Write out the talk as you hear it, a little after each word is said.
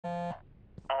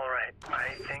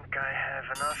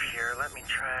enough here. Let me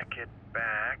track it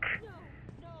back.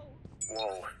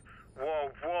 Whoa.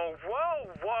 Whoa, whoa, whoa,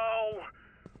 whoa!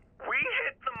 We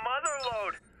hit the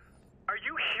motherload! Are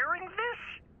you hearing this?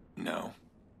 No.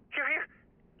 Here.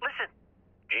 Listen.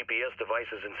 GPS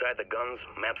devices inside the guns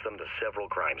maps them to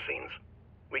several crime scenes.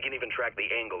 We can even track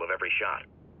the angle of every shot.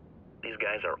 These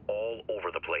guys are all over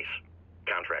the place.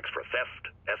 Contracts for theft,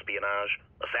 espionage,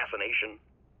 assassination.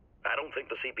 I don't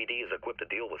think the CPD is equipped to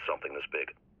deal with something this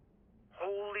big.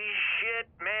 Holy shit,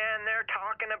 man. They're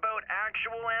talking about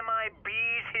actual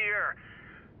MIBs here.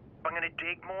 I'm gonna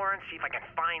dig more and see if I can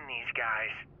find these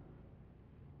guys.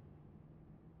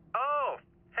 Oh,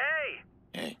 hey!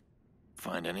 Hey,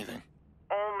 find anything?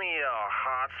 Only a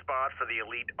hotspot for the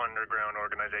elite underground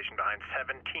organization behind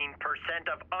 17%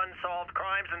 of unsolved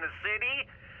crimes in the city.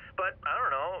 But I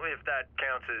don't know if that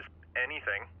counts as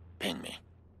anything. Ping me.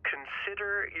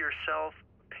 Consider yourself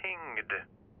pinged.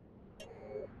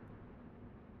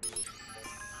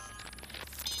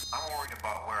 I'm worried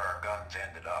about where our guns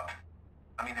ended up.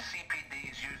 I mean, the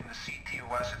CPD is using the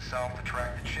CTOS itself to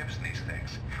track the chips in these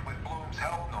things, with Bloom's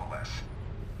help, no less.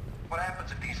 What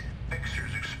happens if these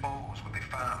fixers expose what they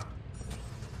found?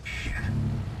 Shit.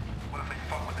 What if they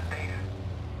fuck with the data?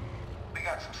 We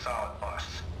got some solid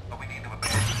busts, but we need to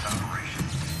abandon this operation.